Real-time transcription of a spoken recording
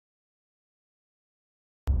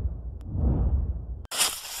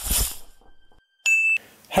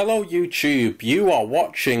Hello YouTube, you are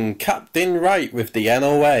watching Captain Right with the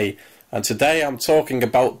NOA, and today I'm talking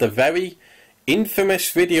about the very infamous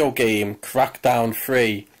video game Crackdown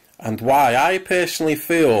 3 and why I personally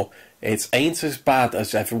feel it ain't as bad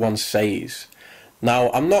as everyone says. Now,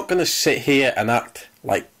 I'm not going to sit here and act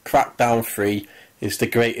like Crackdown 3 is the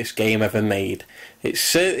greatest game ever made. It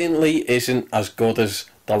certainly isn't as good as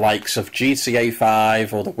the likes of GTA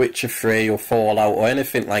 5 or The Witcher 3 or Fallout or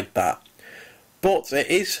anything like that. But it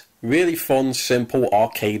is really fun, simple,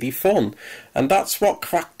 arcadey fun. And that's what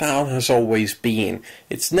Crackdown has always been.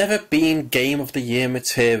 It's never been Game of the Year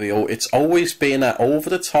material. It's always been an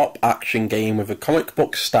over-the-top action game with a comic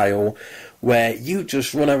book style where you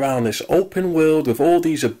just run around this open world with all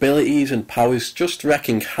these abilities and powers, just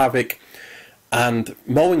wreaking havoc and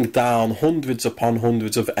mowing down hundreds upon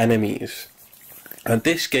hundreds of enemies. And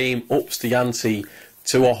this game ups the ante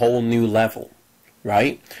to a whole new level,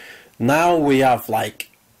 right? Now we have like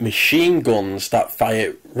machine guns that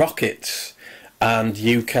fire rockets, and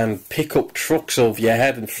you can pick up trucks over your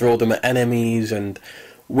head and throw them at enemies, and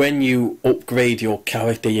when you upgrade your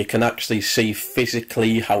character you can actually see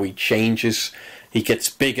physically how he changes. He gets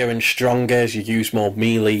bigger and stronger as you use more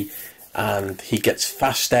melee, and he gets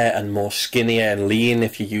faster and more skinnier and lean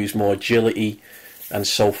if you use more agility and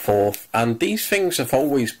so forth. And these things have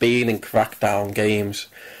always been in Crackdown games.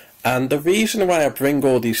 And the reason why I bring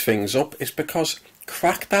all these things up is because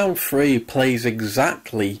Crackdown 3 plays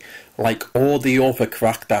exactly like all the other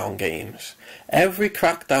Crackdown games. Every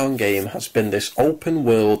Crackdown game has been this open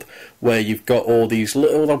world where you've got all these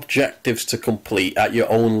little objectives to complete at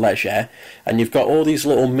your own leisure, and you've got all these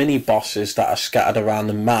little mini bosses that are scattered around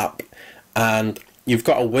the map, and you've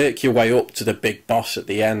got to work your way up to the big boss at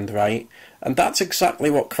the end, right? And that's exactly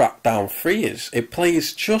what Crackdown 3 is. It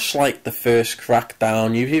plays just like the first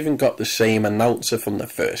Crackdown. You've even got the same announcer from the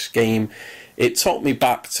first game. It took me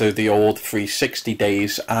back to the old 360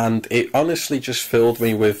 days, and it honestly just filled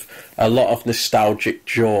me with a lot of nostalgic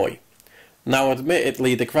joy. Now,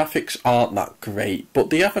 admittedly, the graphics aren't that great, but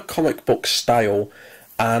they have a comic book style,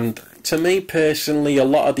 and to me personally, a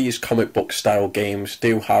lot of these comic book style games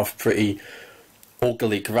do have pretty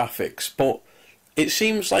ugly graphics, but it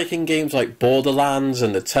seems like in games like Borderlands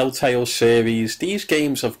and the Telltale series, these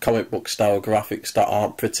games have comic book style graphics that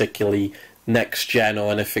aren't particularly next gen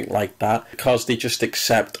or anything like that, because they just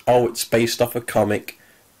accept, oh, it's based off a comic,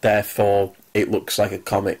 therefore it looks like a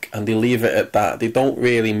comic, and they leave it at that. They don't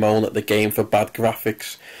really moan at the game for bad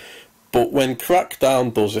graphics. But when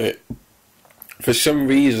Crackdown does it, for some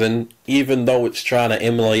reason, even though it's trying to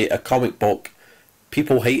emulate a comic book,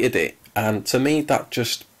 people hated it. And to me that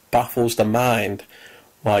just baffles the mind,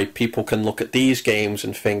 why people can look at these games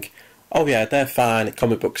and think, oh yeah, they're fine,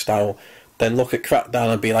 comic book style, then look at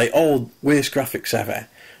Crackdown and be like, oh, worst graphics ever.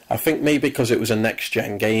 I think maybe because it was a next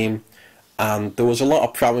gen game and there was a lot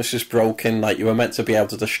of promises broken, like you were meant to be able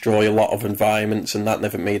to destroy a lot of environments, and that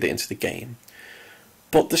never made it into the game.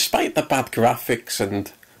 But despite the bad graphics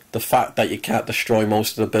and the fact that you can't destroy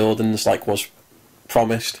most of the buildings like was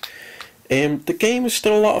promised, the game is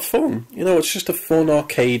still a lot of fun. You know, it's just a fun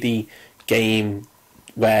arcadey game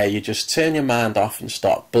where you just turn your mind off and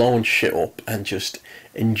start blowing shit up and just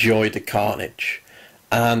enjoy the carnage.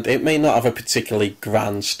 And it may not have a particularly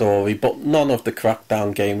grand story, but none of the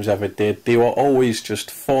Crackdown games ever did. They were always just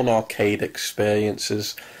fun arcade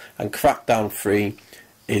experiences, and Crackdown 3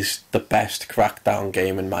 is the best Crackdown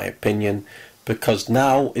game in my opinion, because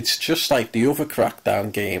now it's just like the other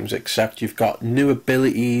Crackdown games, except you've got new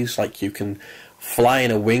abilities, like you can fly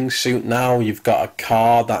in a wingsuit now, you've got a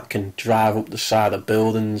car that can drive up the side of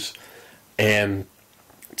buildings.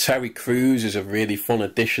 Terry Crews is a really fun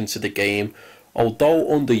addition to the game, although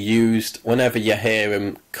underused. Whenever you hear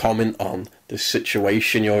him comment on the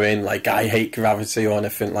situation you're in, like I hate gravity or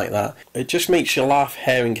anything like that, it just makes you laugh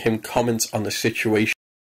hearing him comment on the situation.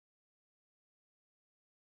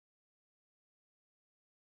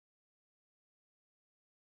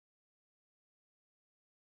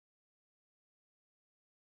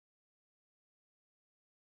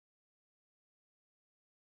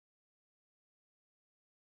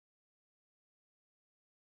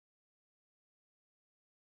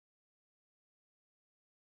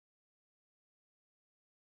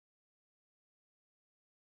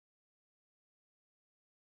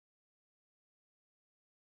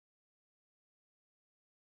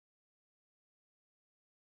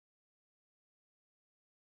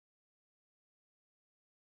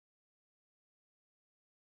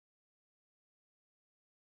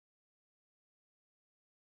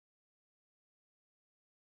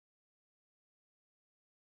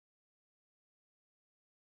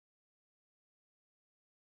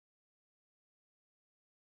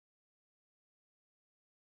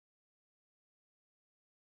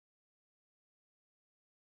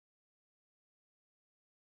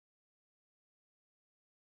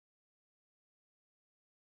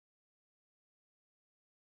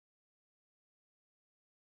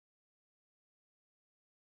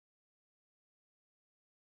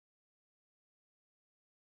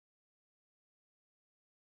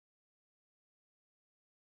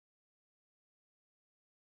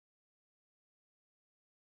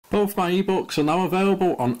 Both my ebooks are now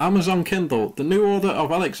available on Amazon Kindle. The New Order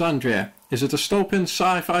of Alexandria is a dystopian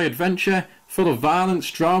sci-fi adventure full of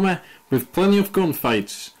violence, drama, with plenty of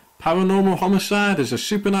gunfights. Paranormal Homicide is a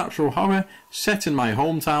supernatural horror set in my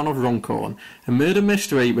hometown of Runcorn, a murder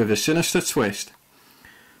mystery with a sinister twist.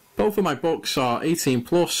 Both of my books are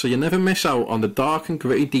 18+, so you never miss out on the dark and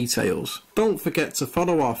gritty details. Don't forget to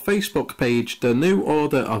follow our Facebook page, The New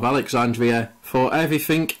Order of Alexandria, for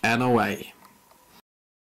everything NOA.